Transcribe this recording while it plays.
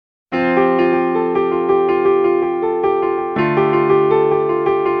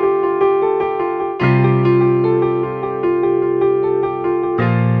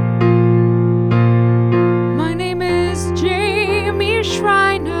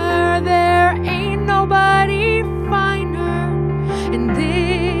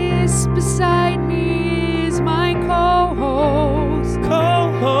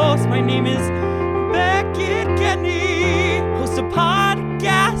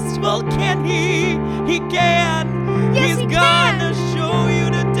He can. Yes, He's he gonna show you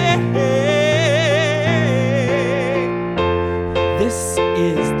today. This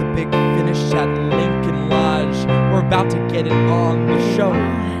is the big finish at Lincoln Lodge. We're about to get it on the show.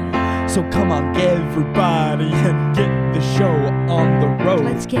 So come on, everybody, and get the show on the road.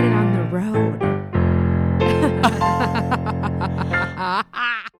 Let's get it on the road.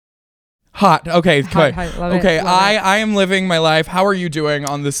 Hot. Okay. Hot, love okay. it, love I am living my life. How are you doing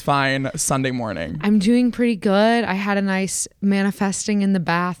on this fine Sunday morning? I'm doing pretty good. I had a nice manifesting in the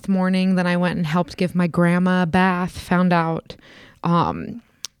bath morning. Then I went and helped give my grandma a bath. Found out.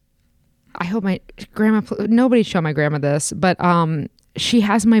 I hope my grandma. Nobody show my grandma this, but she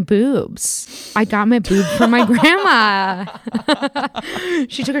has my boobs. I got my boobs from my grandma.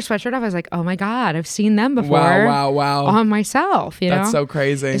 She took her sweatshirt off. I was like, oh my God, I've seen them before. Wow. On myself, you know? That's so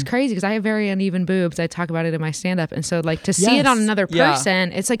crazy. It's crazy because I have very uneven boobs. I talk about it in my stand-up. And so like to see it on another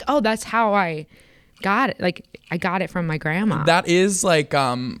person, it's like, oh, that's how I got it. Like I got it from my grandma. That is like,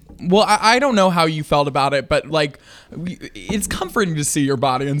 well, I don't know how you felt about it, but like, it's comforting to see your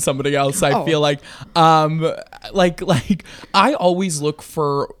body in somebody else. I feel like I always look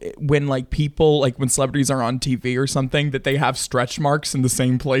for when like people, like when celebrities are on TV or something, that they have stretch marks in the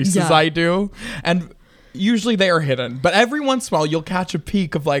same place as I do. And usually they are hidden, but every once in a while you'll catch a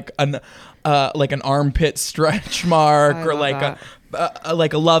peek of like an armpit stretch mark or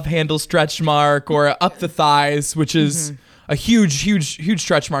like a love handle stretch mark or up the thighs, which is a huge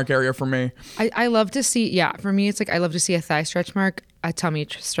stretch mark area for me. I love to see, for me, it's like I love to see a thigh stretch mark, a tummy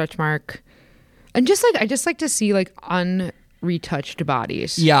stretch mark. And just like, I just like to see like unretouched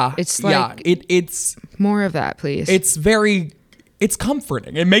bodies. Yeah. It's like, it's more of that, please. It's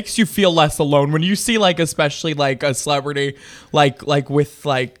comforting. It makes you feel less alone when you see like, especially like a celebrity, like with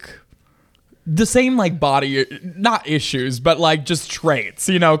like the same like body, not issues, but like just traits,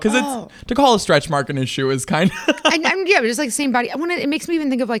 you know, because it's to call a stretch mark an issue is kind of but just like the same body. It makes me even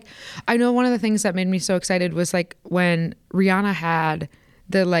think of like, I know one of the things that made me so excited was like when Rihanna had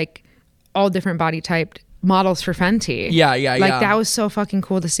the like all different body typed models for Fenty. Yeah. Like that was so fucking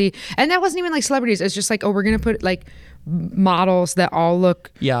cool to see. And that wasn't even like celebrities. It's just like, oh, we're going to put like models that all look,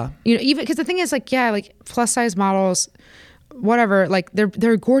 you know, even because the thing is like, like plus size models, whatever, like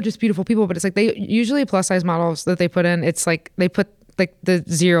they're gorgeous, beautiful people, but it's like they usually plus size models that they put in, it's like they put like the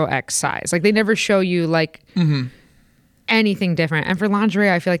 0x size. Like they never show you like anything different. And for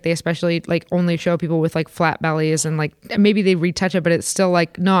lingerie, I feel like they especially like only show people with like flat bellies and like maybe they retouch it, but it's still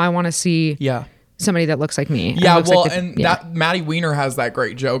like, no, I want to see somebody that looks like me. That Maddie Weiner has that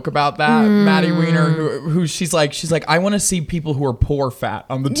great joke about that. Maddie Weiner, who she's like, I want to see people who are poor fat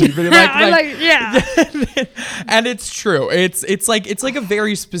on the TV. And it's true. It's like a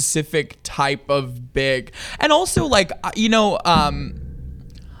very specific type of big, and also like you know,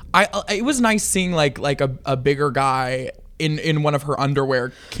 it was nice seeing like a bigger guy in one of her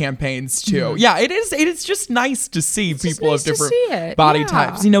underwear campaigns too. Yeah, it is just nice to see people of different body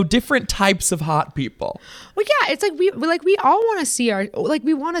types, you know, different types of hot people. Well, yeah, it's like we all want to see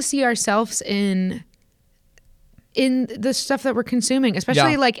we want to see ourselves in the stuff that we're consuming,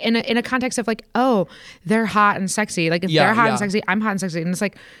 especially like in a context of like, oh, they're hot and sexy. Like if they're hot and sexy, I'm hot and sexy. And it's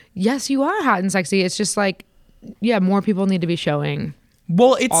like, yes, you are hot and sexy. It's just like, more people need to be showing.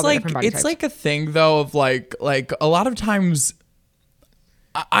 Well, it's like a thing though of like a lot of times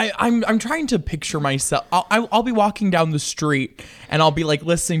I'm trying to picture myself. I'll be walking down the street and I'll be like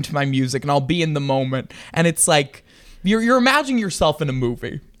listening to my music and I'll be in the moment, and it's like you're imagining yourself in a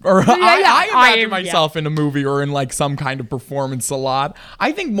movie, or I imagine myself in a movie or in like some kind of performance a lot.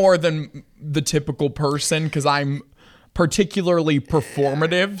 I think more than the typical person because I'm particularly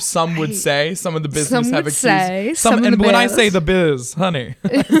performative, some would say. Some of the business have accused some, and when I say the biz, honey,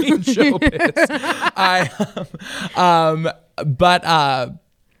 I mean showbiz.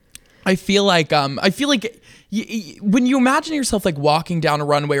 I feel like when you imagine yourself like walking down a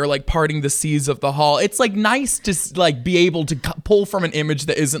runway or like parting the seas of the hall, it's like nice to like be able to pull from an image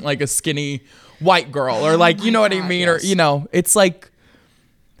that isn't like a skinny white girl or like you know what I mean, or you know, it's like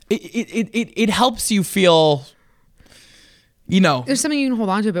it helps you feel. You know, there's something you can hold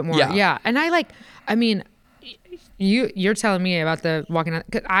on to a bit more. Yeah. And I mean, you're telling me about the walking out.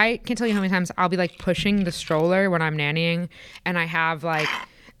 'Cause I can't tell you how many times I'll be like pushing the stroller when I'm nannying and I have like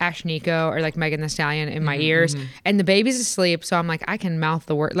Ash Nico or like Megan Thee Stallion in my ears and the baby's asleep. So I'm like, I can mouth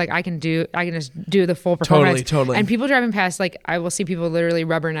the word. Like I can just do the full performance. Totally. And people driving past, like I will see people literally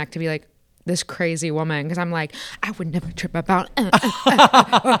rubberneck to be like, this crazy woman, because I'm like, I would never trip about and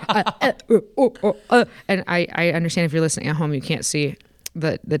I understand if you're listening at home you can't see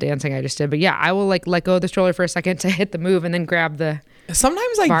the dancing I just did, but yeah, I will like let go of the stroller for a second to hit the move and then grab the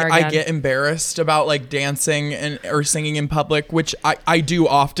Sometimes I get embarrassed about like dancing or singing in public, which I do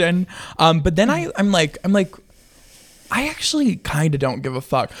often. But then I'm like, I actually kind of don't give a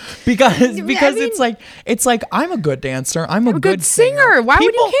fuck because it's like I'm a good dancer. I'm a good singer. Why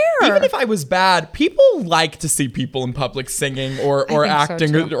would you care? Even if I was bad, people like to see people in public singing or acting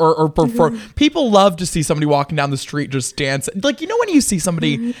so or perform. People love to see somebody walking down the street just dancing. Like, you know, when you see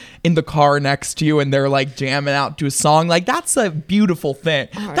somebody in the car next to you and they're like jamming out to a song, like that's a beautiful thing.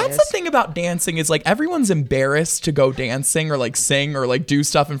 That's the thing about dancing is like everyone's embarrassed to go dancing or like sing or like do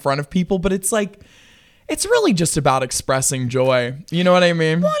stuff in front of people, but it's like, it's really just about expressing joy. You know what I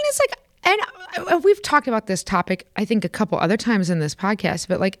mean? Well, and it's like, and we've talked about this topic, I think, a couple other times in this podcast,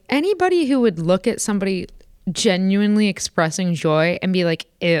 but like anybody who would look at somebody genuinely expressing joy and be like,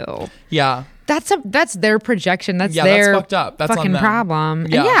 ew. Yeah. That's their projection. That's their fucked up. That's fucking problem.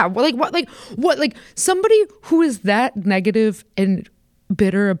 Yeah. And what somebody who is that negative and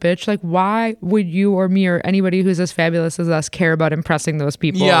bitter a bitch, like why would you or me or anybody who's as fabulous as us care about impressing those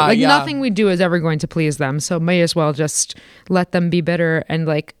people? Nothing we do is ever going to please them, so may as well just let them be bitter and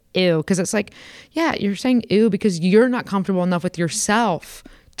like ew, because it's like, yeah, you're saying ew because you're not comfortable enough with yourself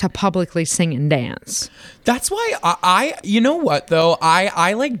to publicly sing and dance. That's why I you know what though, I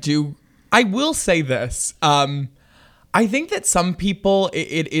will say this, I think that some people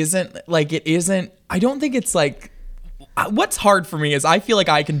it isn't I don't think it's like, what's hard for me is I feel like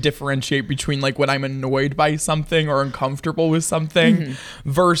I can differentiate between like when I'm annoyed by something or uncomfortable with something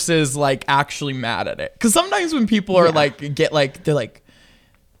versus like actually mad at it. Because sometimes when people are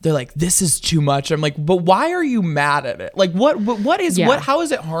they're like, this is too much. I'm like, but why are you mad at it? Like how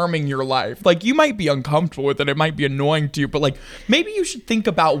is it harming your life? Like you might be uncomfortable with it. It might be annoying to you, but like maybe you should think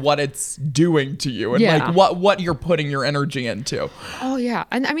about what it's doing to you and like what you're putting your energy into. Oh yeah.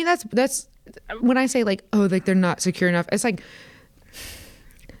 And I mean, that's when I say like, oh, like they're not secure enough, it's like,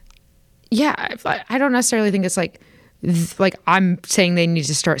 yeah, I don't necessarily think it's like I'm saying they need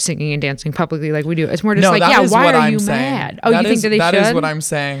to start singing and dancing publicly like we do. It's more just why are you mad? Oh, you think that they should? That is what I'm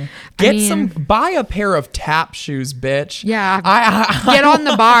saying. Buy a pair of tap shoes, bitch. Yeah. Get on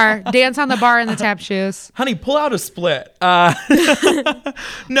the bar, dance on the bar in the tap shoes. Honey, pull out a split. No,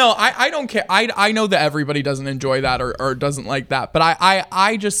 I don't care. I know that everybody doesn't enjoy that or doesn't like that, but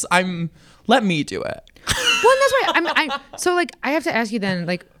I'm let me do it. Well, and that's why so like I have to ask you then,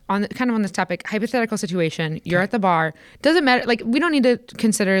 like on this topic, hypothetical situation, you're at the bar, doesn't matter, like we don't need to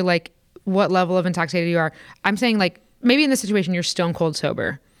consider like what level of intoxicated you are. I'm saying like maybe in this situation you're stone cold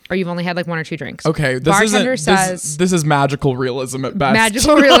sober or you've only had like one or two drinks. Okay, this is magical realism at best.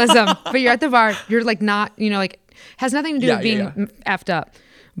 Magical realism. But you're at the bar, you're like not, you know, like has nothing to do with being effed up.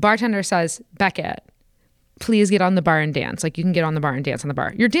 Bartender says, Beckett, please get on the bar and dance. Like you can get on the bar and dance on the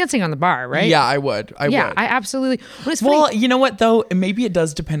bar. You're dancing on the bar, right? Yeah, I would. I absolutely. Well, you know what though? Maybe it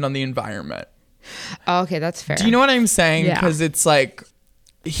does depend on the environment. Oh, okay, that's fair. Do you know what I'm saying? Because it's like,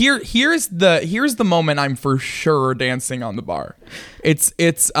 here's the moment I'm for sure dancing on the bar. It's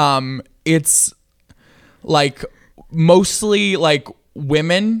like mostly like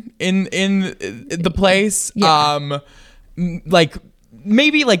women in the place. Yeah. Like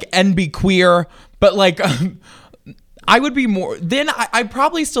maybe like and be queer. But like, I would be more. Then I'd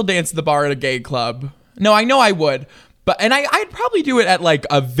probably still dance at the bar at a gay club. No, I know I would. But I'd probably do it at like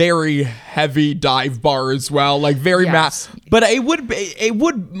a very heavy dive bar as well, like very But it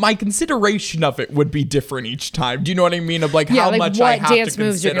would my consideration of it would be different each time. Do you know what I mean? Of like how much I have to consider. What dance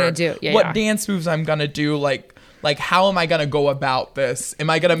moves you're gonna do? What dance moves I'm gonna do? Like how am I going to go about this? Am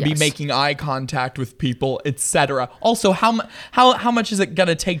I going to be making eye contact with people, etc.? Also, how much is it going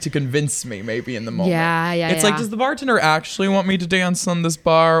to take to convince me maybe in the moment? It's like, does the bartender actually want me to dance on this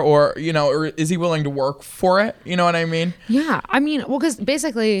bar, or you know, or is he willing to work for it? You know what I mean? Yeah, I mean, well, because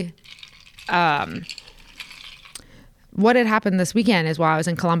basically, what had happened this weekend is while I was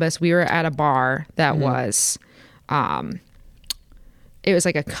in Columbus, we were at a bar that was, it was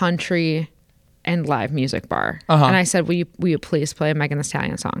like a country and live music bar. And I said, will you please play a Megan Thee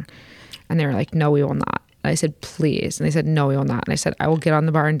Stallion song? And they were like, no, we will not. And I said, please. And they said, no, we will not. And I said, I will get on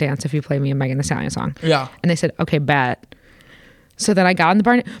the bar and dance if you play me a Megan Thee Stallion song. Yeah. And they said, okay, bet. So then I got on the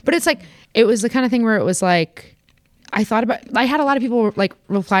bar. But it's like, it was the kind of thing where it was like, I had a lot of people like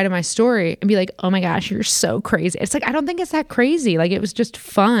reply to my story and be like, oh my gosh, you're so crazy. It's like, I don't think it's that crazy. Like it was just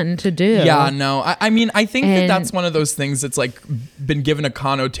fun to do. Yeah, no. I mean, I think that's one of those things that's like been given a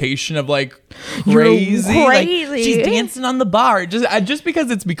connotation of like crazy. Like, she's dancing on the bar. Just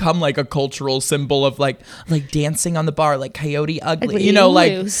because it's become like a cultural symbol of like dancing on the bar, like Coyote Ugly, you know,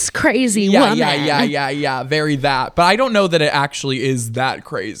 like loose, crazy woman. Yeah. Very that. But I don't know that it actually is that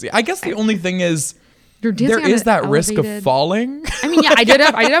crazy. I guess the only thing is, dancing there is that risk of falling. I mean, yeah, I did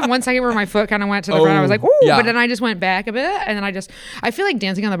have 1 second where my foot kind of went to the front. I was like, ooh, but then I just went back a bit, and then I feel like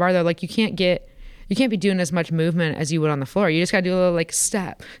dancing on the bar though, like you can't be doing as much movement as you would on the floor. You just gotta do a little like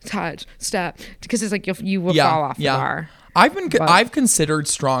step, touch, step, because it's like you will fall off the bar. I've considered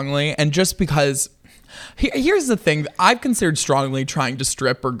strongly, and just because here's the thing, I've considered strongly trying to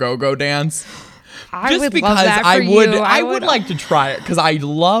strip or go dance. I would like to try it because I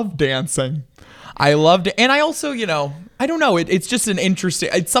love dancing. I loved it, and I also, I don't know. It's just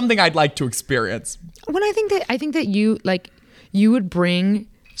it's something I'd like to experience. When I think that you would bring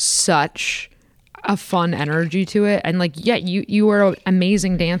such a fun energy to it, and like, yeah, you are an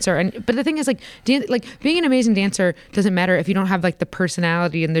amazing dancer, but the thing is, like, being an amazing dancer doesn't matter if you don't have like the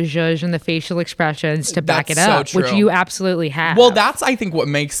personality and the zhuzh and the facial expressions to back it up, which you absolutely have. Well, that's, I think, what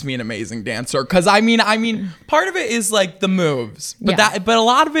makes me an amazing dancer, because I mean part of it is like the moves, but a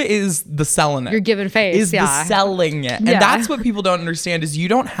lot of it is the selling it. You're giving face, is the selling it, and that's what people don't understand, is you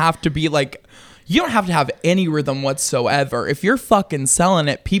don't have to be like, you don't have to have any rhythm whatsoever. If you're fucking selling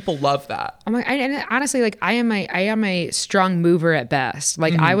it, people love that. And honestly, like I am a strong mover at best.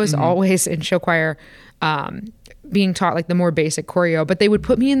 Like I was always in show choir, being taught like the more basic choreo, but they would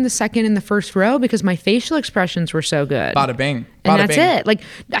put me in the second and the first row because my facial expressions were so good. Bada bing. And that's it. Like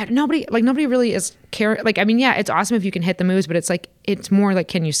nobody really is care. Like, I mean, yeah, it's awesome if you can hit the moves, but it's more like,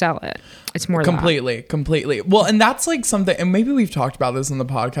 can you sell it? It's more completely. Well, and that's like something, and maybe we've talked about this on the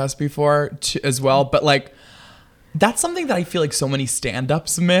podcast before as well, but like, that's something that I feel like so many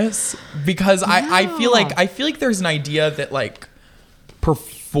stand-ups miss, because I feel like there's an idea that like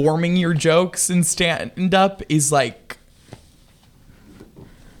performing your jokes in stand-up is like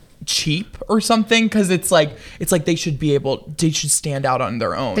cheap or something, because it's like they should stand out on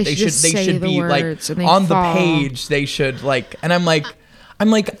their own. They should be like on the page. They should like, and I'm like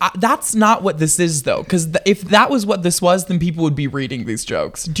that's not what this is though, because if that was what this was, then people would be reading these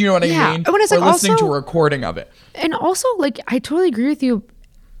jokes. Do you know what I mean? When it's or like listening also, to a recording of it. And also, like, I totally agree with you.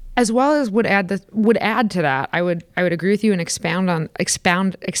 As well as would add to that, I would agree with you and expand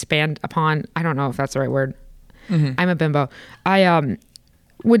upon. I don't know if that's the right word. Mm-hmm. I'm a bimbo. I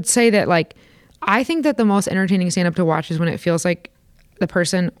would say that, like, I think that the most entertaining stand-up to watch is when it feels like the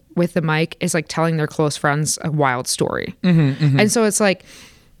person with the mic is like telling their close friends a wild story. Mm-hmm, mm-hmm. And so it's like,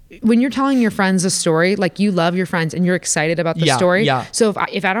 when you're telling your friends a story, like, you love your friends and you're excited about the story. Yeah. So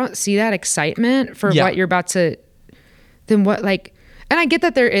if I don't see that excitement for what you're about to, then what, like. And I get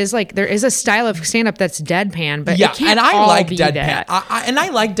that there is a style of stand-up that's deadpan, but it can't all like be deadpan. That. I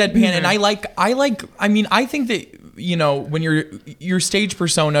like deadpan, mm-hmm. and I think that, when your stage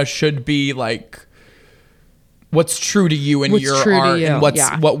persona should be like what's true to you and your art and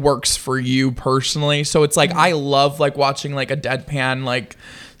what works for you personally. So it's like, mm-hmm. I love like watching like a deadpan like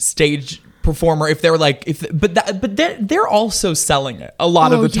stage performer if they're like but they're also selling it a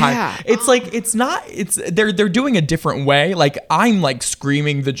lot of the time. Yeah. It's like they're doing a different way. Like, I'm like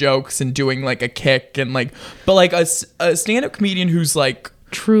screaming the jokes and doing like a kick and like, but like a stand-up comedian who's like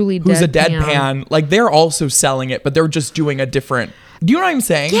truly a deadpan, like, they're also selling it, but they're just doing a different. Do you know what I'm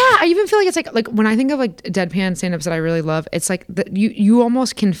saying? Yeah, I even feel like it's like when I think of like deadpan stand-ups that I really love, it's like you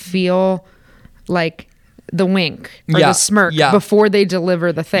almost can feel like the wink or the smirk before they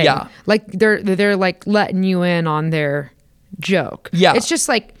deliver the thing. Yeah. Like they're like letting you in on their joke. Yeah. It's just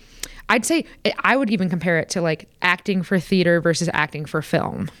like, I'd say I would even compare it to like acting for theater versus acting for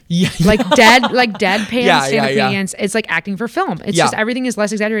film. Yeah. Like deadpan stand-up comedians, it's like acting for film. It's just everything is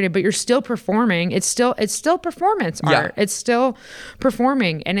less exaggerated, but you're still performing. It's still performance art. It's still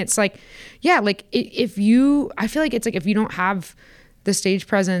performing. And it's like, like I feel like it's like, if you don't have the stage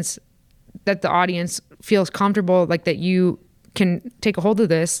presence that the audience feels comfortable, like that you can take a hold of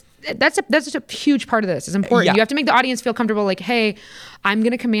this, that's a huge part of this. It's important. Yeah. You have to make the audience feel comfortable, like, hey, I'm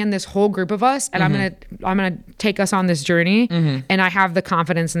going to command this whole group of us, and mm-hmm. I'm going to take us on this journey, mm-hmm. and I have the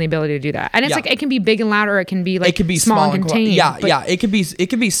confidence and the ability to do that. And it's like, it can be big and loud, or it can be like, it can be small and contained. It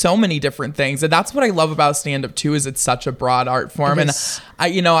could be so many different things. And that's what I love about stand-up too, is it's such a broad art form. And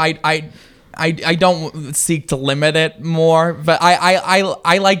I don't seek to limit it more, but I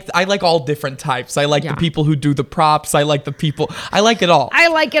like all different types. I like the people who do the props. I like it all. I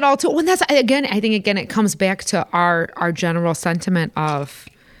like it all too. And that's, again, I think it comes back to our general sentiment of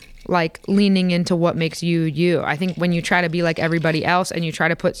like leaning into what makes you you. I think when you try to be like everybody else and you try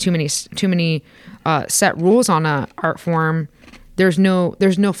to put too many set rules on a art form, there's no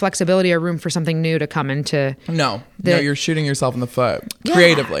flexibility or room for something new to come into. No, you're shooting yourself in the foot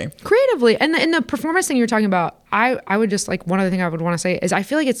creatively. And the performance thing you're talking about, I would just like, one other thing I would want to say is, I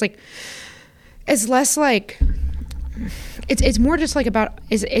feel like it's like, it's less like, it's more just like about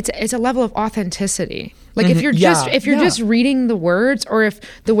it's a level of authenticity. Like if you're just reading the words, or if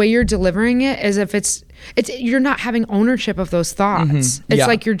the way you're delivering it is if it's you're not having ownership of those thoughts. It's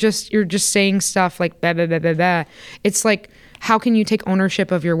like you're just saying stuff like blah, blah, blah, blah, blah. It's like, how can you take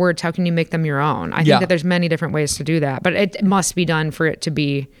ownership of your words? How can you make them your own? I think that there's many different ways to do that, but it must be done for it to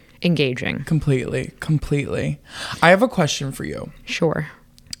be engaging. Completely. I have a question for you. Sure.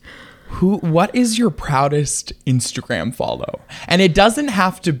 What is your proudest Instagram follow? And it doesn't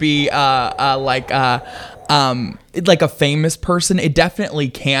have to be like a famous person. It definitely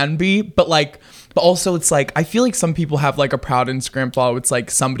can be, but also it's like, I feel like some people have like a proud Instagram follow. It's like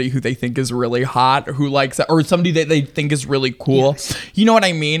somebody who they think is really hot, or who likes, or somebody that they think is really cool. Yes. You know what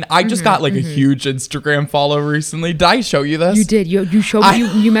I mean? I just got like a huge Instagram follow recently. Did I show you this? You did. You showed me.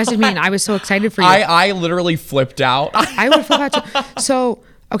 You messaged me, and I was so excited for you. I literally flipped out. I would flip out too. So,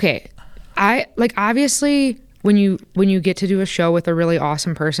 okay. I like, obviously when you get to do a show with a really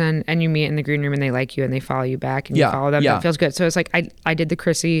awesome person and you meet in the green room and they like you and they follow you back and you follow them, that feels good. So it's like I did the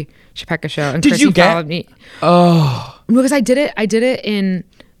Chrissy Chapeka show, and Chrissy followed me. Oh, because I did it in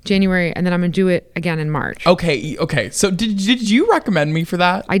January, and then I'm gonna do it again in March. Okay. So did you recommend me for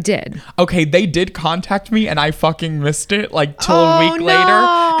that? I did. Okay, they did contact me, and I fucking missed it like till a week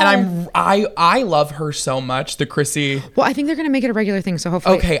later. And I love her so much, the Chrissy. Well, I think they're gonna make it a regular thing. So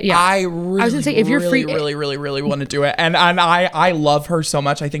hopefully, I was gonna say, if you're free, really want to do it, and I love her so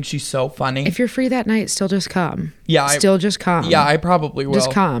much. I think she's so funny. If you're free that night, still just come. Yeah, just come. Yeah, I probably will.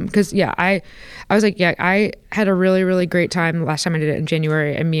 Just come, because I was like, I had a really, really great time the last time I did it in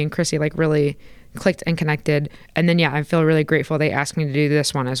January, and me and Chrissy like really clicked and connected. And then I feel really grateful they asked me to do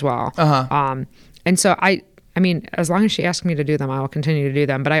this one as well. And so I mean, as long as she asks me to do them, I will continue to do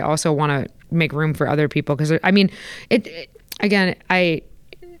them. But I also want to make room for other people, because I mean, again,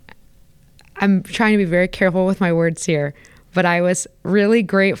 I'm trying to be very careful with my words here, but I was really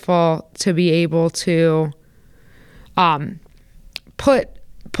grateful to be able to put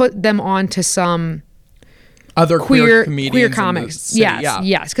them onto some other queer comics.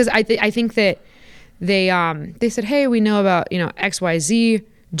 Yes, because I think that they said, hey, we know about XYZ.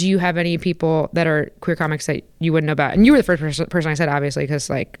 Do you have any people that are queer comics that you wouldn't know about? And you were the first person I said, obviously, because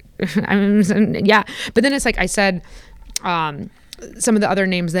like yeah. But then it's like I said some of the other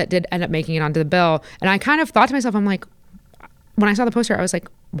names that did end up making it onto the bill, and I kind of thought to myself, I'm like, when I saw the poster, I was like,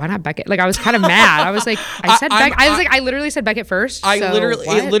 why not Beckett? Like, I was kind of mad. I was like, I literally said Beckett first. It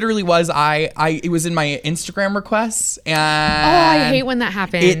literally was. It was in my Instagram requests, and I hate when that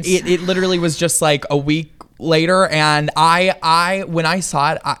happens. It literally was just like a week later, and when I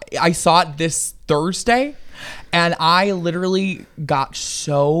saw it, I saw it this Thursday, and I literally got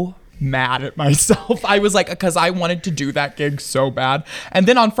so mad at myself. I was like, because I wanted to do that gig so bad. And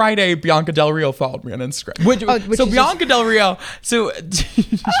then on Friday, Bianca Del Rio followed me on Instagram. So Bianca Del Rio, so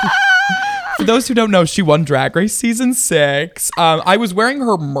for those who don't know, she won Drag Race season 6. I was wearing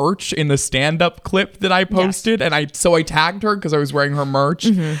her merch in the stand-up clip that I posted, and I tagged her because I was wearing her merch,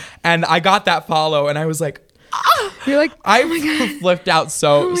 and I got that follow, and I was like, you're like, I flipped out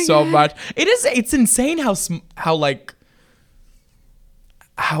so much. It's insane how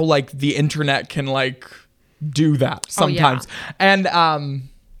the internet can like do that sometimes. And I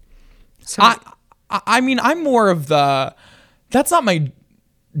mean, I'm more of that's not my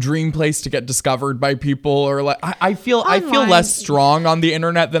dream place to get discovered by people, or like I feel less strong on the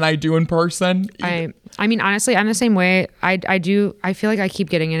internet than I do in person. I mean, honestly, I'm the same way. I feel like I keep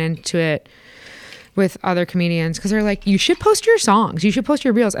getting into it with other comedians, because they're like, you should post your songs, you should post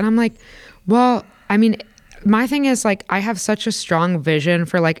your reels, and I'm like, well, I mean, my thing is like, I have such a strong vision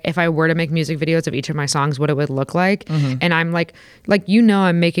for like, if I were to make music videos of each of my songs, what it would look like. And I'm like,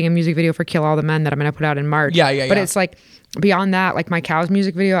 I'm making a music video for Kill All the Men that I'm going to put out in March. But it's like, beyond that, like my Cows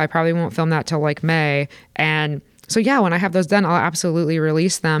music video, I probably won't film that till like May. And so, when I have those done, I'll absolutely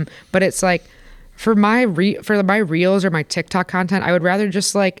release them. But it's like, for my reels or my TikTok content, I would rather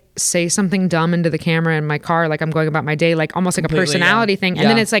just like say something dumb into the camera in my car, like I'm going about my day, like almost like a personality thing. And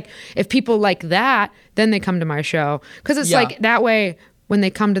then it's like, if people like that, then they come to my show. Because it's like that way, when they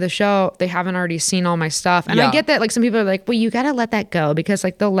come to the show, they haven't already seen all my stuff. And I get that like some people are like, well, you got to let that go because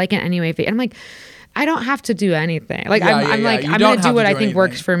like they'll like it anyway. And I'm like, I don't have to do anything. Like I'm going to do what I think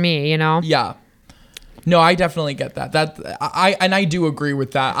works for me, Yeah. No, I definitely get that. I do agree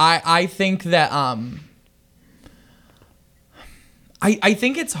with that. I think that I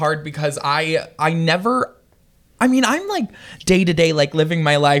think it's hard because I'm like day to day, like living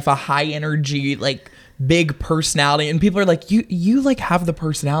my life, a high energy, like big personality, and people are like, you like have the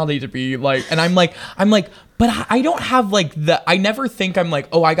personality to be like, and I'm like, but I don't have like I never think I'm like,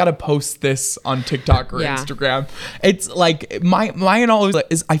 oh, I gotta post this on TikTok or Instagram. It's like mine always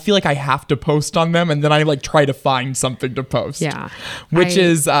is, I feel like I have to post on them, and then I like try to find something to post. Yeah. Which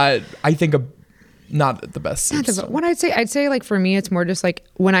is, I think, not the best system. What I'd say like for me, it's more just like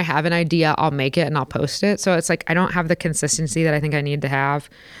when I have an idea, I'll make it and I'll post it. So it's like I don't have the consistency that I think I need to have,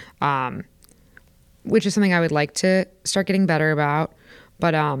 which is something I would like to start getting better about.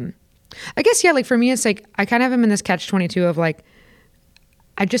 But I guess, yeah, like for me, it's like I kind of am in this catch-22 of like,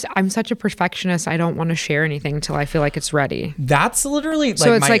 I'm such a perfectionist. I don't want to share anything till I feel like it's ready. That's literally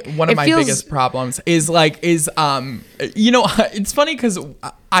like one of my biggest problems is you know, it's funny because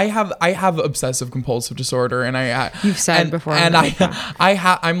I have obsessive compulsive disorder, and you've said before, and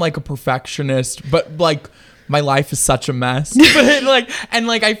I'm like a perfectionist, but like my life is such a mess. But like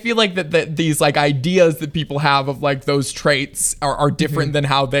I feel like that these like ideas that people have of like those traits are different than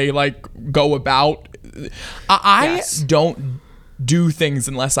how they like go about. I don't do things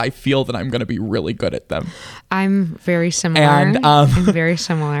unless I feel that I'm going to be really good at them. I'm very similar. And I'm very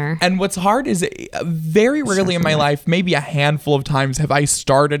similar. And what's hard is very rarely in my life, maybe a handful of times, have I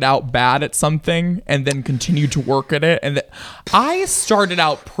started out bad at something and then continued to work at it. And I started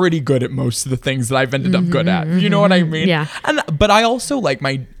out pretty good at most of the things that I've ended up good at. You know what I mean? Yeah. But I also like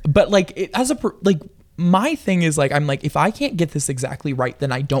my thing is like, I'm like, if I can't get this exactly right,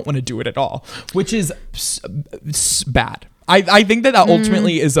 then I don't want to do it at all, which is bad. I think that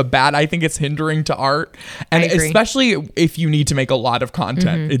ultimately is bad. I think it's hindering to art. And especially if you need to make a lot of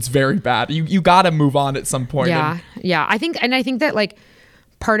content, it's very bad. You got to move on at some point. Yeah. I think that like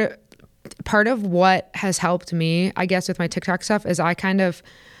part of what has helped me, I guess, with my TikTok stuff is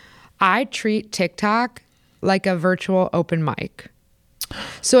I treat TikTok like a virtual open mic.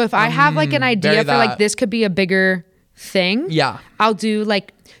 So if I have like an idea for like, this could be a bigger thing. Yeah. I'll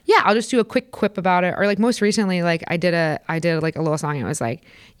just do a quick quip about it. Or like most recently, like I did like a little song. It was like,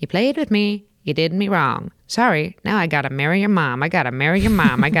 you played with me, you did me wrong. Sorry, now I gotta marry your mom. I gotta marry your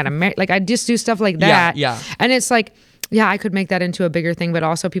mom. I gotta marry. Like I just do stuff like that. Yeah. And it's like, yeah, I could make that into a bigger thing, but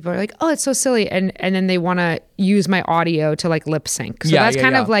also people are like, oh, it's so silly. And then they want to use my audio to like lip sync. So that's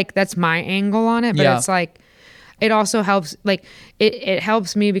kind of like, that's my angle on it. But it's like, it also helps, like it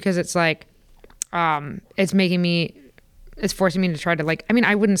helps me because it's like, it's forcing me to try to like, I mean,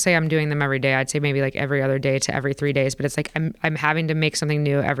 I wouldn't say I'm doing them every day. I'd say maybe like every other day to every 3 days, but it's like, I'm having to make something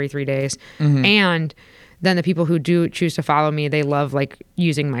new every 3 days. And then the people who do choose to follow me, they love like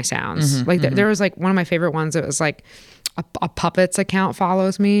using my sounds. There was like one of my favorite ones. It was like a puppets account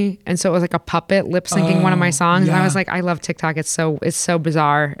follows me. And so it was like a puppet lip syncing one of my songs. Yeah. And I was like, I love TikTok. It's so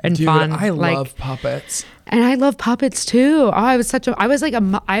bizarre and fun. I love puppets. And I love puppets too. Oh,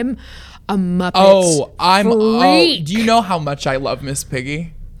 I'm a Muppets freak. Do you know how much I love Miss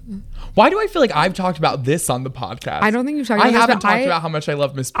Piggy? Why do I feel like I've talked about this on the podcast? I don't think you've talked about this. I haven't talked about how much I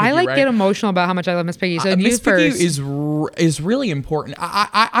love Miss Piggy. I get emotional about how much I love Miss Piggy. So Miss Piggy is really important.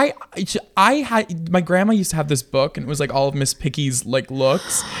 I had my grandma used to have this book, and it was like all of Miss Piggy's like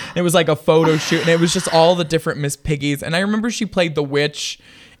looks. And it was like a photo shoot, and it was just all the different Miss Piggies. And I remember she played the witch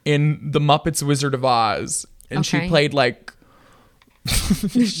in the Muppets Wizard of Oz, and she played like.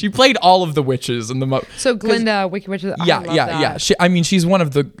 She played all of the witches in the So Glinda, Wicked Witch. Yeah. She's one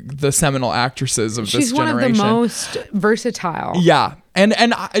of the seminal actresses of this generation. She's one of the most versatile. Yeah, and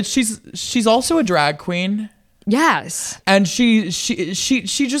she's also a drag queen. Yes, and she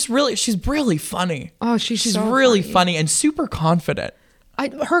just really, she's really funny. Oh, she's so really funny and super confident.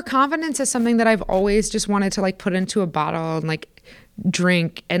 Her confidence is something that I've always just wanted to like put into a bottle and like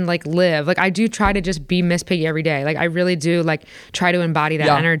drink and like live. Like I do try to just be Miss Piggy every day. Like I really do like try to embody that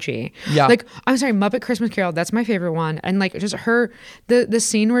energy. Yeah. Like I'm sorry, Muppet Christmas Carol, that's my favorite one. And like just her the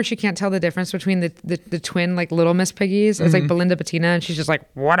scene where she can't tell the difference between the twin like little Miss Piggies. It's like Belinda Bettina and she's just like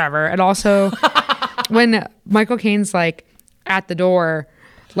whatever. And also when Michael Caine's like at the door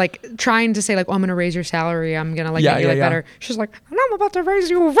like trying to say like, oh, I'm gonna raise your salary, I'm gonna like make you better. She's like, and I'm about to raise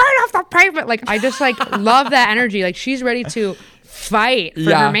you right off the pavement. Like I just like love that energy. Like she's ready to fight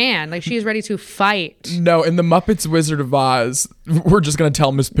for her man. Like she's ready to fight. No, in the Muppets Wizard of Oz, we're just gonna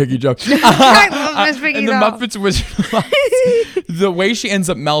tell Miss Piggy jokes. I love Miss Piggy. In the Muppets Wizard of Oz, the way she ends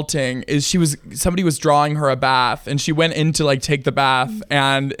up melting is somebody was drawing her a bath, and she went in to like take the bath,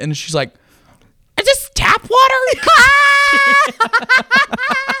 and she's like, is this tap water?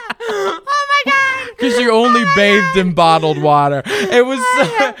 Oh my god! Because she only bathed in bottled water. It was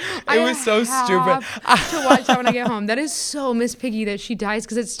so stupid. To watch that when I get home. That is so Miss Piggy that she dies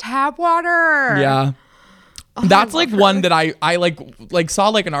because it's tap water. Yeah, that's like one that I like saw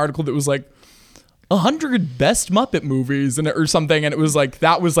like an article that was like, 100 best Muppet movies or something, and it was like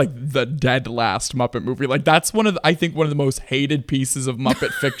that was like the dead last Muppet movie. Like that's I think one of the most hated pieces of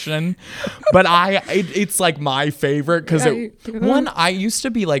Muppet fiction, but it's like my favorite because I used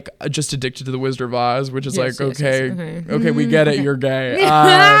to be like just addicted to the Wizard of Oz, which is okay, we get it, you're gay.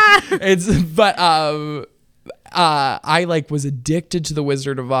 I like was addicted to the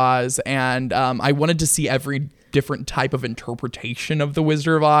Wizard of Oz, and I wanted to see every different type of interpretation of the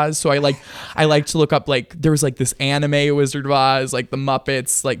Wizard of Oz. So I like to look up, like there was like this anime Wizard of Oz, like the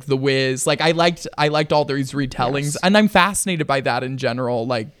Muppets, like the Wiz. Like I liked all these retellings, and I'm fascinated by that in general.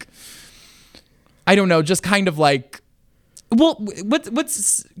 Like I don't know, just kind of like. Well,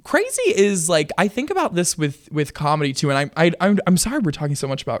 what's crazy is like I think about this with comedy too, and I'm sorry we're talking so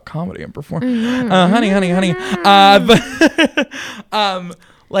much about comedy and performing, honey, but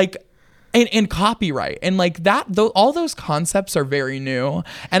like and copyright and like that. All those concepts are very new,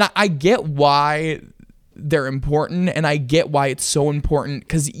 and I get why they're important, and I get why it's so important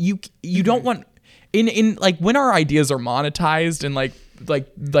because you don't want in like when our ideas are monetized and like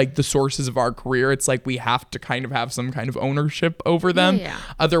the sources of our career, it's like we have to kind of have some kind of ownership over them.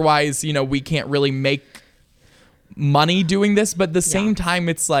 Otherwise, we can't really make money doing this. But at the same time,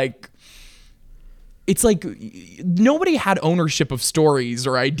 it's like nobody had ownership of stories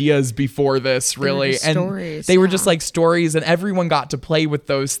or ideas before this, really. And they were just like stories, and everyone got to play with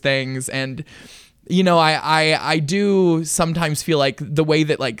those things. And I do sometimes feel like the way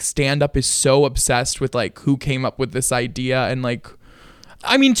that like stand up is so obsessed with like who came up with this idea, and like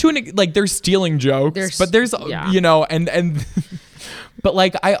I mean, like they're stealing jokes, but there's and but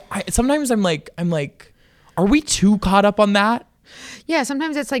like I sometimes I'm like, are we too caught up on that? Yeah,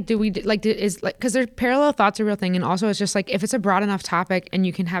 sometimes it's like, because their parallel thoughts are a real thing, and also it's just like if it's a broad enough topic and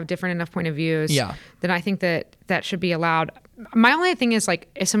you can have different enough point of views, then I think that should be allowed. My only thing is like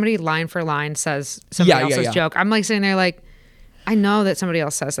if somebody line for line says somebody else's joke, I'm like sitting there like, I know that somebody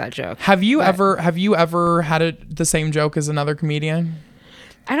else says that joke. Have you ever had the same joke as another comedian?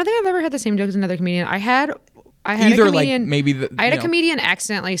 I don't think I've ever had the same joke as another comedian. I had either a comedian, like maybe I had a comedian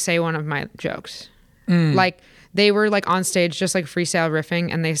accidentally say one of my jokes. Like they were like on stage just like freestyle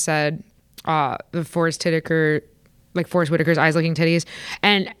riffing, and they said the Forrest Whitaker's eyes looking titties,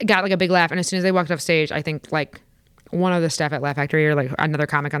 and got like a big laugh. And as soon as they walked off stage, I think like one of the staff at Laugh Factory or like another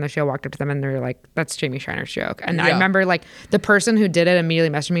comic on the show walked up to them and they're like, that's Jamie Schreiner's joke. And I remember like the person who did it immediately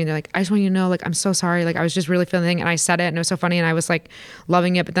messaged me and they're like, I just want you to know, like, I'm so sorry. Like I was just really feeling it. And I said it and it was so funny. And I was like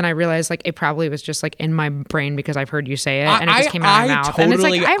loving it. But then I realized like it probably was just like in my brain because I've heard you say it and it just came out of my mouth. And it's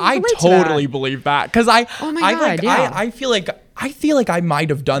like, I totally believe that. Cause I feel like I might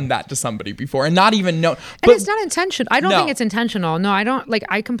have done that to somebody before and not even know. But, and it's not intentional. I don't think it's intentional. No, I don't. Like,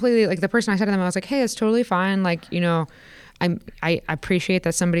 I completely, like the person I said to them, I was like, hey, it's totally fine. Like, I appreciate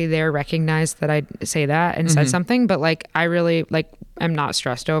that somebody there recognized that I say that and said something, but like, I really like, I'm not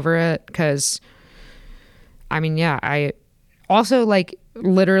stressed over it. Cause I mean, I also like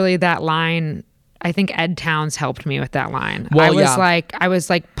literally that line, I think Ed Towns helped me with that line. Well, I was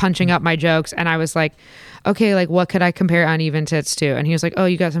like punching up my jokes and I was like, okay, like what could I compare uneven tits to? And he was like, oh,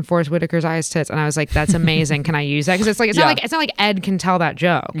 you got some Forrest Whitaker's eyes tits. And I was like, that's amazing. Can I use that? Because it's not like Ed can tell that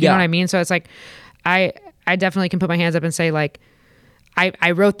joke. You know what I mean? So it's like, I definitely can put my hands up and say like,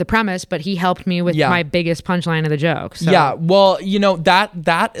 I wrote the premise, but he helped me with my biggest punchline of the joke. So. Yeah. Well,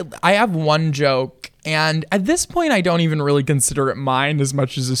 that I have one joke. And at this point, I don't even really consider it mine as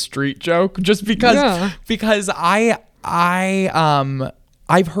much as a street joke, just because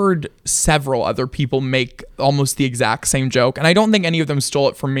I've heard several other people make almost the exact same joke, and I don't think any of them stole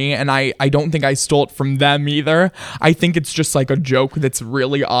it from me, and I don't think I stole it from them either. I think it's just like a joke that's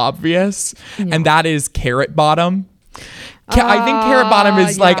really obvious, and that is carrot bottom. I think carrot bottom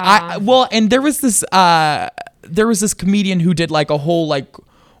is like and there was this comedian who did like a whole like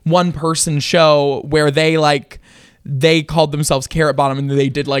one person show where they called themselves Carrot Bottom and they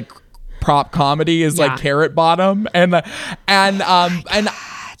did like prop comedy is like Carrot Bottom and then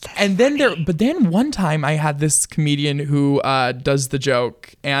one time I had this comedian who does the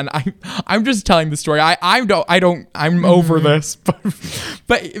joke and I'm just telling the story. I'm over this,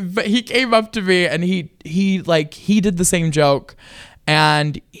 but he came up to me and he did the same joke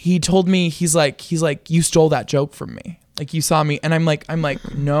and he told me he's like you stole that joke from me. Like you saw me and I'm like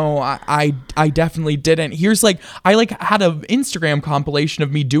no, I definitely didn't. Here's like I like had an Instagram compilation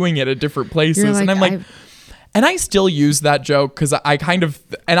of me doing it at different places and I'm like and I still use that joke because I kind of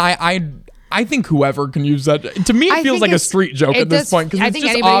and I think whoever can use that. To me, it feels like a street joke at this point because it's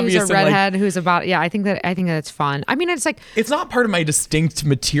just obvious. Who's a redhead who's about I think that's fun. I mean, it's like it's not part of my distinct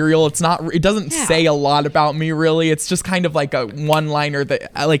material. It's not. It doesn't say a lot about me really. It's just kind of like a one-liner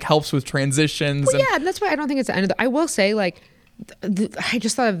that like helps with transitions. Well, and that's why I don't think it's the end of I will say like. I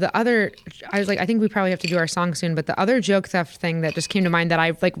just thought of the other. I was like, I think we probably have to do our song soon. But the other joke theft thing that just came to mind that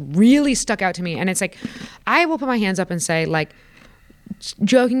I like really stuck out to me, and it's like, I will put my hands up and say like,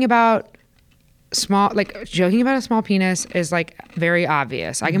 joking about a small penis is like very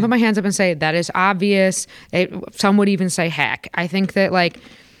obvious. I can put my hands up and say that is obvious. Some would even say heck. I think that like,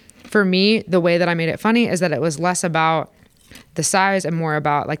 for me, the way that I made it funny is that it was less about the size and more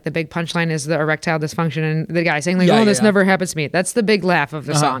about like the big punchline is the erectile dysfunction and the guy saying like, this never happens to me. That's the big laugh of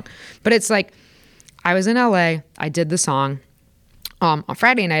the song. But it's like, I was in LA, I did the song on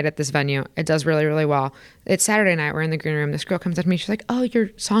Friday night at this venue. It does really, really well. It's Saturday night, we're in the green room. This girl comes up to me, she's like, oh, your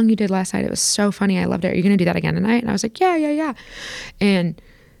song you did last night, it was so funny, I loved it. Are you gonna do that again tonight? And I was like, yeah. And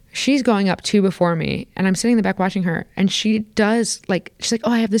she's going up 2 before me, and I'm sitting in the back watching her, and she's like,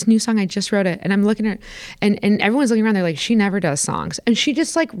 oh, I have this new song, I just wrote it. And I'm looking at her, and everyone's looking around, they're like, she never does songs. And she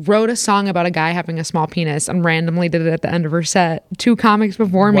just like wrote a song about a guy having a small penis and randomly did it at the end of her set, 2 comics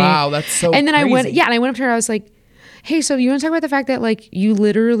before me. Wow, that's so And then crazy. I went up to her, I was like, hey, so you want to talk about the fact that like you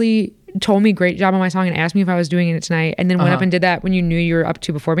literally told me great job on my song and asked me if I was doing it tonight, and then went up and did that when you knew you were up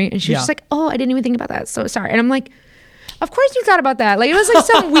 2 before me? And she was just like, oh, I didn't even think about that, so sorry. And I'm like, of course you thought about that. Like, it was like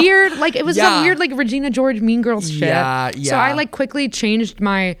some weird, like, it was some weird, like, Regina George Mean Girls shit. Yeah. So I, like, quickly changed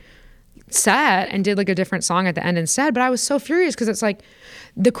my set and did, like, a different song at the end instead. But I was so furious because it's, like,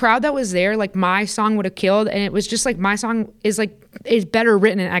 the crowd that was there, like, my song would have killed. And it was just, like, my song is better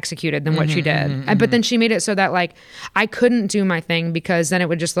written and executed than what she did. But then she made it so that, like, I couldn't do my thing because then it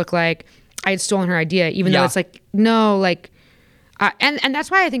would just look like I had stolen her idea, even though it's, like, no, like, and that's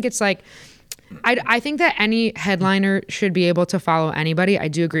why I think it's, like, I think that any headliner should be able to follow anybody. I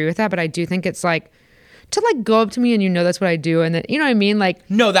do agree with that, but I do think it's like to like go up to me and you know that's what I do, and that, you know what I mean? Like,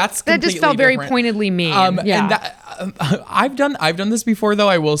 no, that's that just felt very pointedly mean. And that, I've done this before though.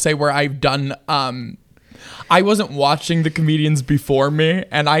 I will say where I've done. I wasn't watching the comedians before me,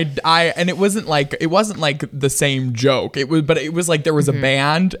 and and it wasn't like the same joke. It was like there was a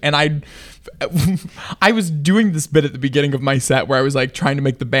band, and I was doing this bit at the beginning of my set where I was like trying to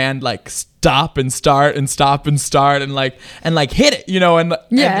make the band like stop and start and stop and start and like hit it, you know,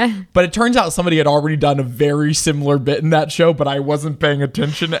 but it turns out somebody had already done a very similar bit in that show, but I wasn't paying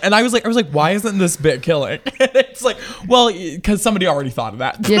attention, and I was like, why isn't this bit killing? And it's like, well, because somebody already thought of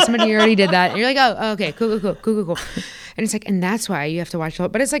that. Yeah, somebody already did that, and you're like, oh, okay, cool. And it's like, and that's why you have to watch the whole,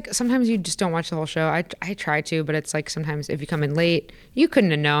 but it's like sometimes you just don't watch the whole show. I try to, but it's like sometimes if you come in late, you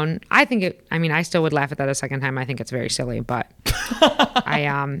couldn't have known. I still would laugh at that a second time. I think it's very silly, but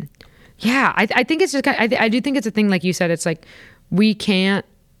I think it's just, I do think it's a thing, like you said, it's like, we can't,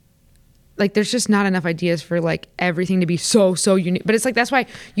 like, there's just not enough ideas for like everything to be so unique, but it's like, that's why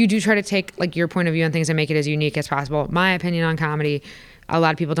you do try to take like your point of view on things and make it as unique as possible. My opinion on comedy, a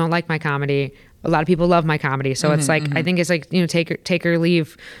lot of people don't like my comedy. A lot of people love my comedy. So it's like, I think it's like, you know, take or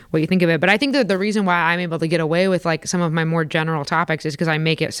leave what you think of it. But I think that the reason why I'm able to get away with like some of my more general topics is because I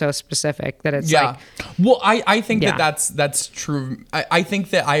make it so specific that it's like. Well, I think that's true. I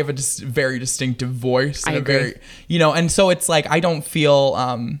think that I have a very distinctive voice. I agree. Very, you know, and so it's like, I don't feel,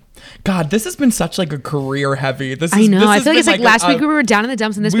 God, this has been such like a career heavy. I know. I feel like it's like last week we were down in the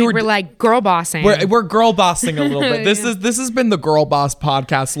dumps, and this week we're like girl bossing. We're girl bossing a little bit. This has been the Girl Boss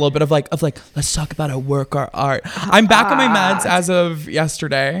podcast. A little bit of like let's talk about our work, our art. I'm back on my meds as of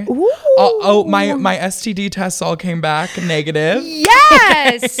yesterday. My STD tests all came back negative.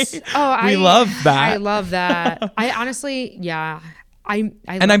 Yes. We love that. I love that. I honestly, yeah. I'm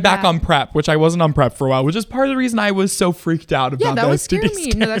back on PrEP, which I wasn't on PrEP for a while, which is part of the reason I was so freaked out about that was STD scaring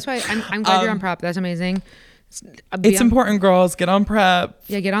me. No, that's why I'm glad you're on PrEP. That's amazing. It's important, girls. Get on PrEP.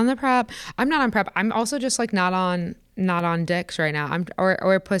 Yeah, get on the PrEP. I'm not on PrEP. I'm also just like not on dicks right now.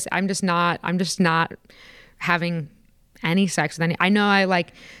 Or pussy. I'm just not having any sex with any. I know I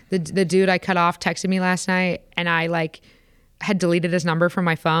like the dude I cut off texted me last night, and I like had deleted his number from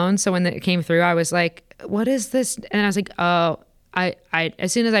my phone. So when it came through, I was like, what is this? And I was like, oh. I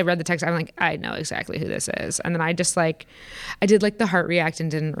as soon as I read the text, I'm like, I know exactly who this is. And then I just like, I did like the heart react and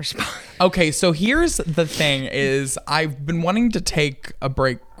didn't respond. Okay, so here's the thing is I've been wanting to take a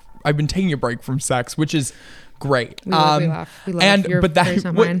break. I've been taking a break from sex, which is great. We laugh. And your but that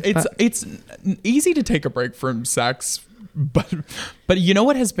not mine, it's easy to take a break from sex. But you know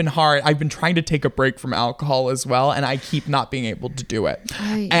what has been hard? I've been trying to take a break from alcohol as well, and I keep not being able to do it.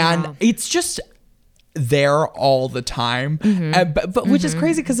 And it's just, there all the time. But which is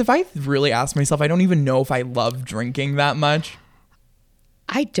crazy, because if I really ask myself, I don't even know if I love drinking that much.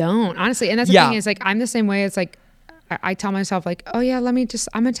 I don't, honestly. And that's the thing is, like, I'm the same way. It's like, I tell myself, like, oh yeah, I'm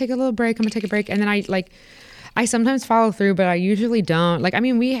gonna take a little break. I'm gonna take a break. And then I sometimes follow through, but I usually don't. Like, I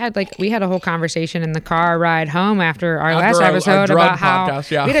mean, we had a whole conversation in the car ride home after our last episode about how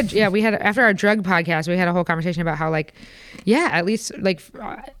podcast, we had after our drug podcast, we had a whole conversation about how, like, at least, like,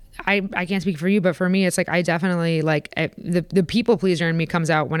 I can't speak for you, but for me, it's like, I definitely, like, the people pleaser in me comes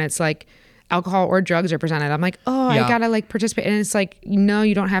out when it's like alcohol or drugs are presented. I'm like, oh, I gotta, like, participate. And it's like, no,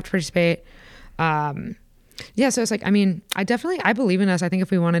 you don't have to participate. So it's like, I mean, I believe in us. I think if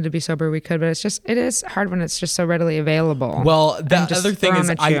we wanted to be sober, we could, but it is hard when it's just so readily available. Well, the other thing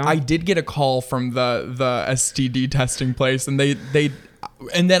is, I did get a call from the STD testing place, and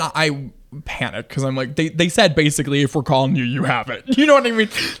and then I panicked, because I'm like, they said basically, if we're calling you, you have it. You know what I mean?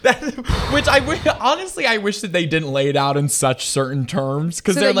 Which honestly, I wish that they didn't lay it out in such certain terms,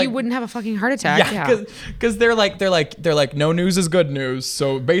 because so they're that like, you wouldn't have a fucking heart attack. Because they're like, no news is good news.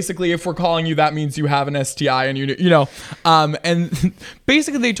 So basically, if we're calling you, that means you have an STI, and you know, and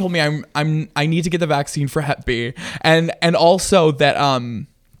basically they told me I need to get the vaccine for Hep B, and also that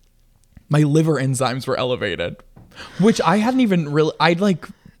my liver enzymes were elevated, which I hadn't even really.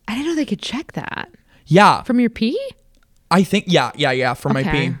 I didn't know they could check that. Yeah. From your pee? I think, yeah, from my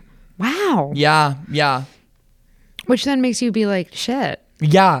pee. Wow. Yeah. Which then makes you be like, shit.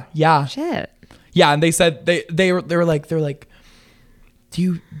 Yeah. Shit. Yeah, and they said they were like, do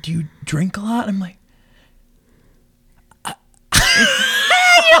you drink a lot? I'm like, you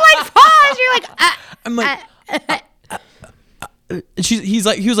like pause. You're like, I'm like, he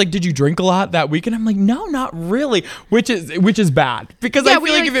was like, did you drink a lot that weekend? I'm like, no, not really, which is bad, because I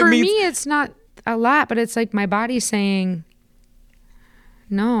feel like if it means, for me, it's not a lot, but it's like my body's saying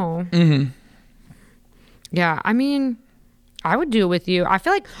no. Yeah, I mean, I would do it with you. I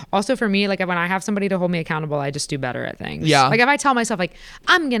feel like also for me, like, when I have somebody to hold me accountable, I just do better at things. Yeah. Like, if I tell myself, like,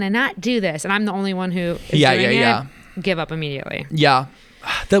 I'm gonna not do this, and I'm the only one who is doing it, give up immediately. Yeah.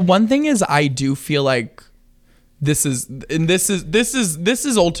 The one thing is, I do feel like this is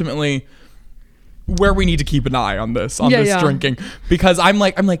ultimately where we need to keep an eye on this drinking, because I'm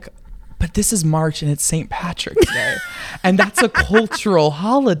like, but this is March and it's St. Patrick's Day, and that's a cultural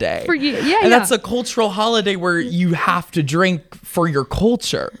holiday for you. That's a cultural holiday where you have to drink for your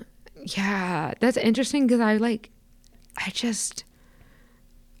culture. Yeah, that's interesting, because I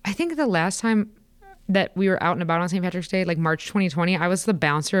think the last time that we were out and about on St. Patrick's Day, like March 2020, I was the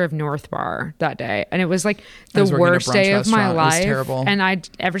bouncer of North Bar that day, and it was like the worst day of my life. It was terrible. And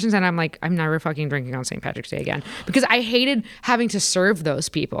ever since then, I'm like, I'm never fucking drinking on St. Patrick's Day again, because I hated having to serve those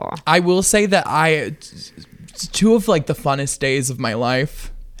people. I will say that two of, like, the funnest days of my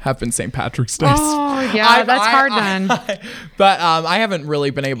life have been St. Patrick's Day. Oh yeah, that's hard then. But I haven't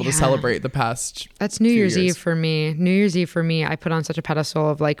really been able to celebrate the past. That's New Year's Eve for me. New Year's Eve for me, I put on such a pedestal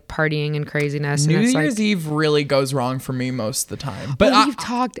of, like, partying and craziness. New Year's Eve really goes wrong for me most of the time. But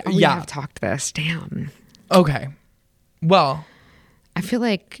we have talked this. Damn. Okay. Well, I feel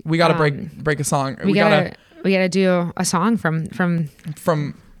like we gotta break a song. We gotta do a song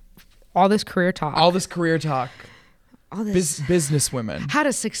from all this career talk. All this business women. How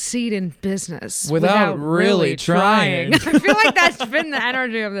to succeed in business without really trying. I feel like that's been the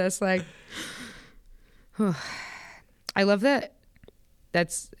energy of this. Like, I love that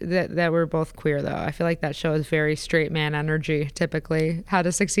we're both queer, though. I feel like that shows very straight man energy, typically. How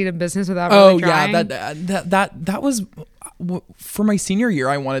to succeed in business without really trying. That was for my senior year.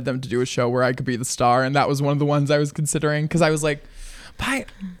 I wanted them to do a show where I could be the star, and that was one of the ones I was considering, because I was like,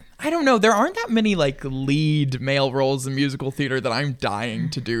 I don't know. There aren't that many, like, lead male roles in musical theater that I'm dying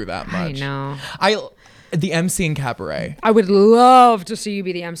to do that much. I know. The MC in Cabaret. I would love to see you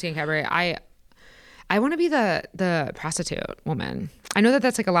be the MC in Cabaret. I want to be the prostitute woman. I know that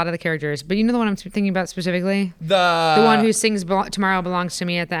that's, like, a lot of the characters, but you know the one I'm thinking about specifically? The one who sings Tomorrow Belongs to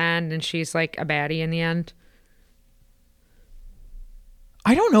Me at the end, and she's, like, a baddie in the end.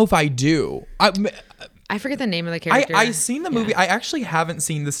 I don't know if I do. I forget the name of the character. I've seen the movie. I actually haven't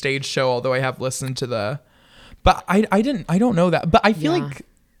seen the stage show, although I have listened to but I don't know that. But I feel like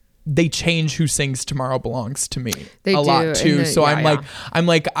they change who sings Tomorrow Belongs to Me a lot too. So I'm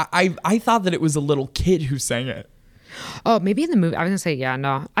like, I thought that it was a little kid who sang it. Oh, maybe in the movie. I was gonna say,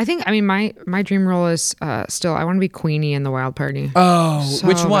 no. I mean, my dream role is still, I want to be Queenie in the Wild Party. Oh, so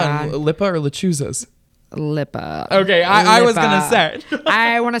which one? Bad. Lipa or Lechuzas? Lipa. Okay, I was gonna say.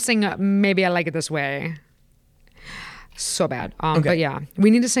 I want to sing Maybe I Like It This Way. So bad. Okay. But yeah,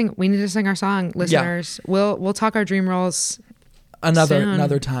 we need to sing our song, listeners. Yeah. We'll talk our dream roles another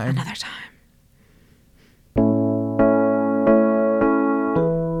time. Another time.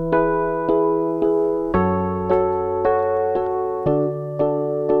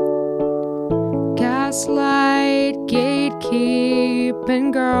 Gaslight, gatekeep,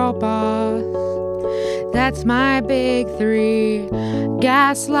 and girl boss. That's my big three.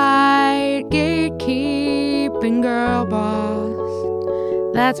 Gaslight, gatekeep, and girl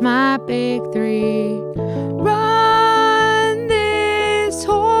boss. That's my big three. Run this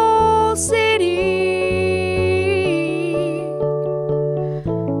whole city.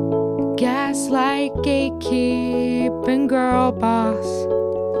 Gaslight, gatekeep, and girl boss.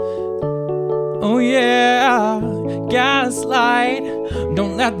 Oh yeah, gaslight.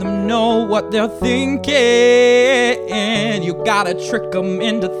 Don't let them know what they're thinking. You gotta trick them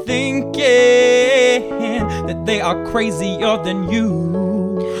into thinking that they are crazier than you.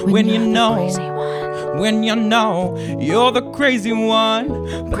 When you know you're the crazy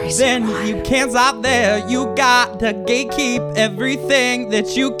one. But then you can't stop there. You gotta gatekeep everything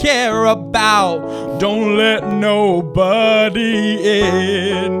that you care about. Don't let nobody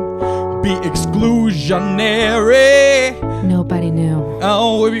in. Be exclusionary. Nobody knew.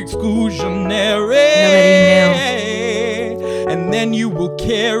 Oh, exclusionary. Nobody knew. And then you will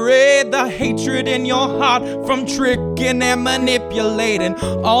carry the hatred in your heart from tricking and manipulating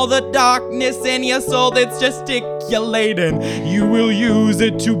all the darkness in your soul that's gesticulating. You will use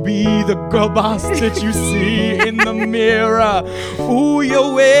it to be the girl boss that you see in the mirror. Ooh,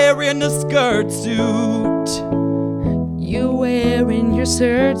 you're wearing a skirt suit. You're wearing your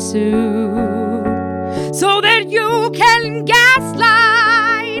skirt suit so that you can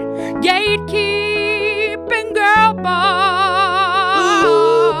gaslight, gatekeep, and girl boss.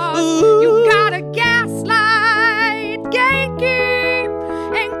 Ooh. You gotta gaslight, gatekeep,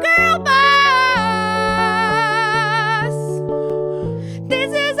 and girl boss.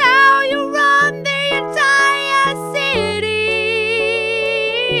 This is how you run the entire city.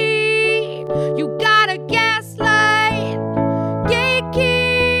 You gotta gaslight,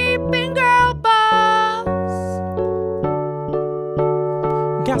 gatekeep, and girl boss.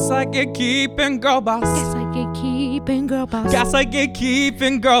 Gaslight, gatekeep, and girl boss. Gaslight, gatekeep, and girl boss. Gaslight, gatekeep,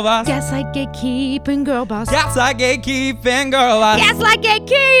 and girl boss. Gaslight, gatekeep, and girl boss. Gaslight, gatekeep, and girl boss. Gaslight,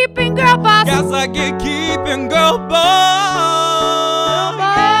 gatekeep, and girl boss. Gaslight, gatekeep, and girl boss.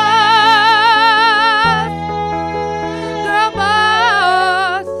 Girl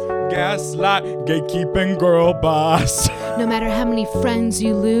boss. Gaslight, gatekeep, and girl boss. No matter how many friends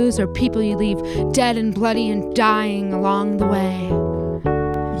you lose or people you leave dead and bloody and dying along the way,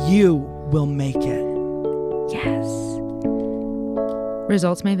 you will make it. yes.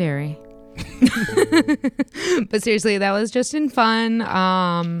 Results may vary. But seriously, that was just in fun.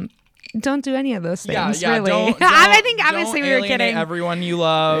 Don't do any of those things, really. Don't, I think obviously we were kidding. Everyone you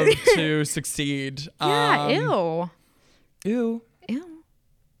love to succeed. Yeah, ew. Ew. Ew.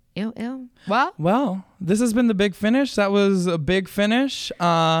 Ew, ew. Well, this has been The Big Finish. That was a big finish.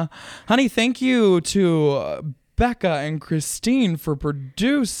 Honey, thank you to Becca and Christine for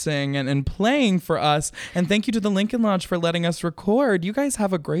producing and playing for us. And thank you to the Lincoln Lodge for letting us record. You guys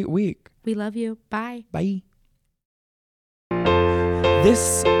have a great week. We love you. Bye. Bye.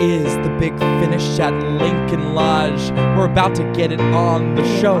 This is The Big Finish at Lincoln Lodge. We're about to get it on the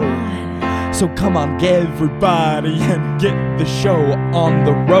show. So come on, everybody, and get the show on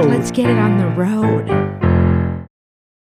the road. Let's get it on the road.